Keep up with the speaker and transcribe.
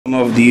Some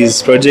of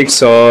these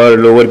projects are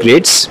lower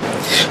grades.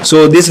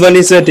 So this one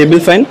is a table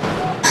fan,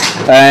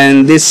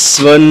 and this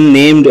one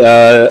named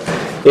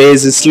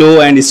is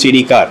slow and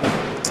steady car.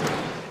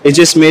 It's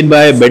just made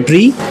by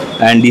battery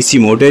and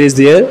DC motor is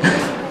there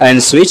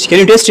and switch. Can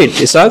you test it,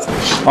 Isaac,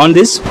 on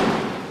this?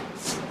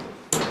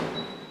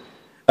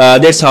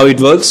 That's how it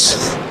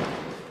works.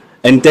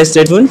 And test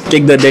that one.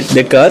 Take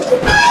that car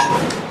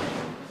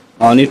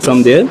on it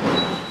from there.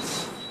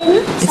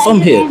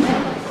 From here.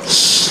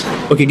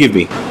 Okay, give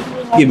me.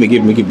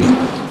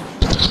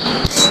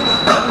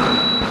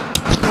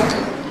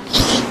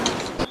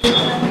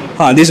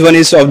 This one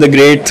is of the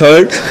grade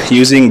 3rd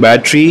using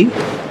battery,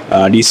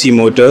 DC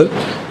motor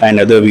and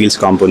other wheels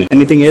component.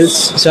 Anything else,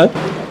 sir?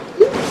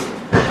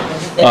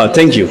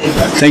 Thank you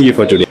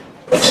for today.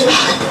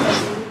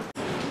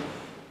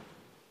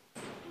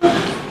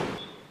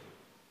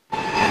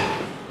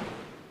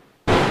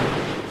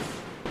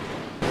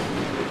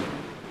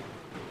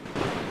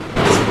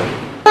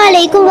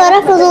 Assalamualaikum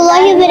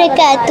warahmatullahi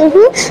wabarakatuh.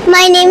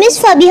 My name is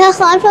Fabiha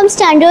Khan from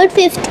Standard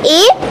 5th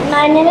A.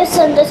 My name is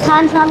Santosh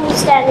Khan from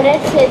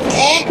Standard 5th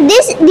A.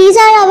 These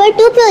are our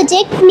two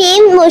projects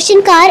named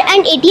motion car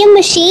and ATM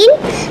machine.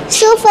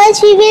 So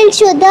first we will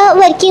show the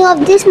working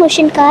of this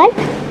motion car.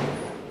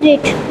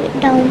 Write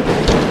down.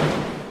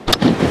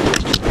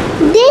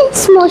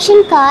 This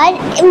motion car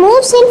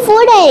moves in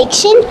 4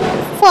 directions: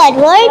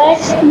 forward,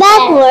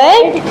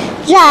 backward,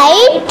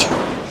 right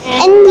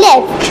and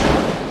left.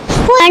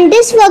 And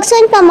this works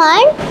on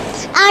command,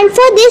 and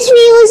for this we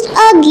used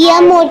a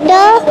gear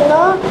motor,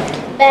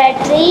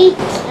 battery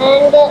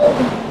and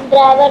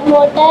driver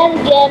motor,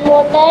 gear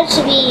motors,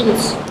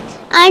 wheels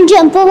and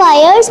jumper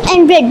wires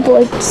and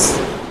breadboards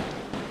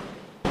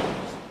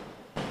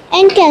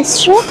and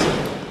Castro.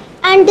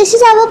 And this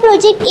is our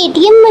project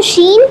ATM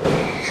machine.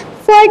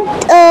 For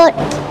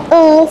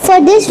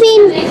this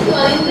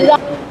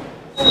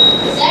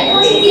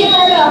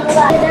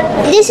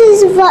this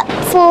is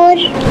for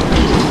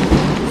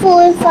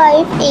 4,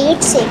 5,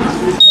 8, 6.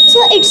 So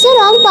it's the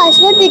wrong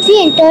password which we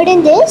entered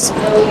in this.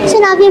 So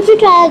now we have to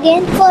try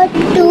again for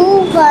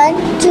 2,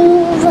 1, 2,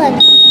 1.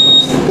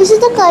 This is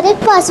the correct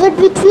password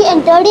which we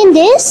entered in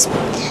this.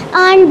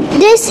 And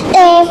this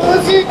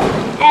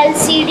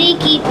LCD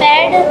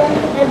keypad,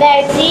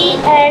 battery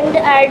and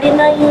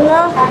Arduino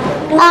Uno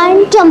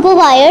and jumper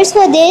wires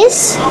for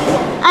this.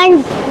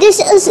 And this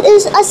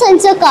is a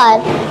sensor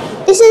car.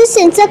 This is a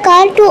sensor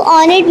car. To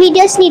on it we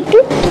just need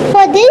to,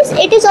 for this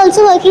it is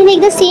also working like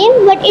the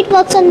same, but it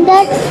works on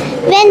that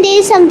when there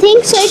is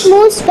something, so it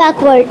moves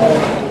backward,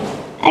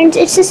 and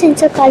it's a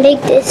sensor car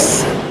like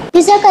this.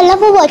 Jazakallah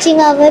for watching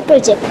our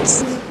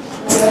projects.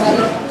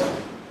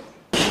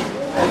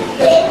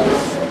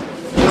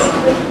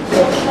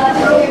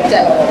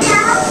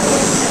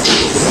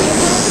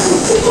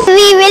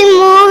 We will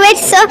move it,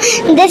 so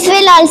this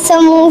will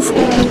also move.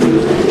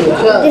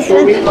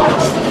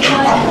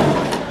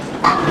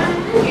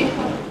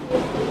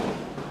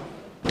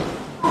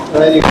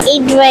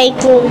 It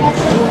working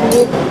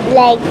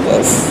like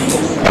this.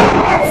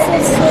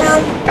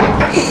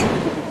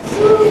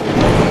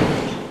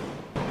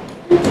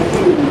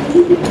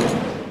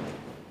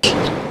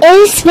 It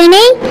is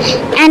spinning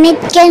and it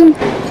can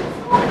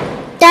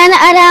turn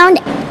around.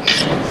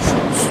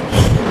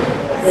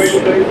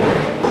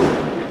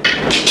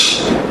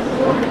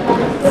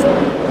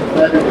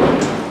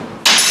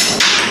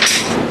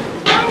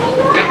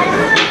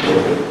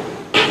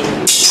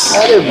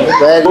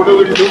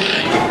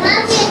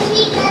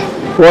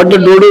 What the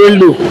dodo will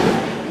do?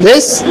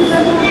 This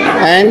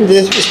and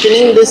this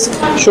spinning this.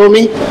 Show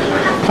me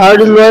how it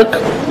will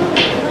work.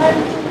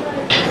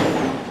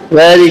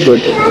 Very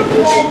good.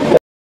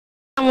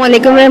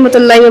 Assalamualaikum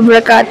warahmatullahi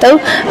wabarakatuh.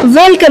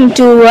 Welcome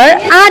to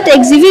our art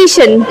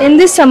exhibition. In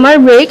this summer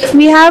break,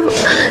 we have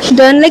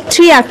done like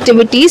 3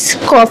 activities: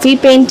 coffee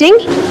painting,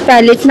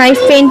 palette knife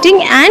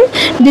painting, and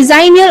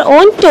design your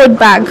own tote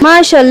bag.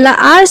 Mashallah,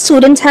 our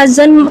students has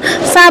done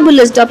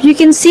fabulous job. You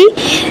can see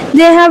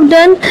they have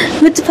done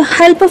with the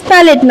help of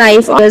palette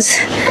knife.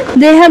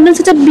 They have done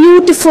such a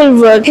beautiful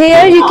work.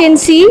 Here you can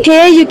see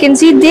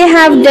they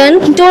have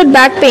done tote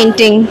bag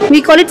painting.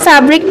 We call it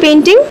fabric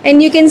painting,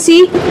 and you can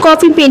see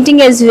coffee painting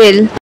as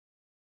well.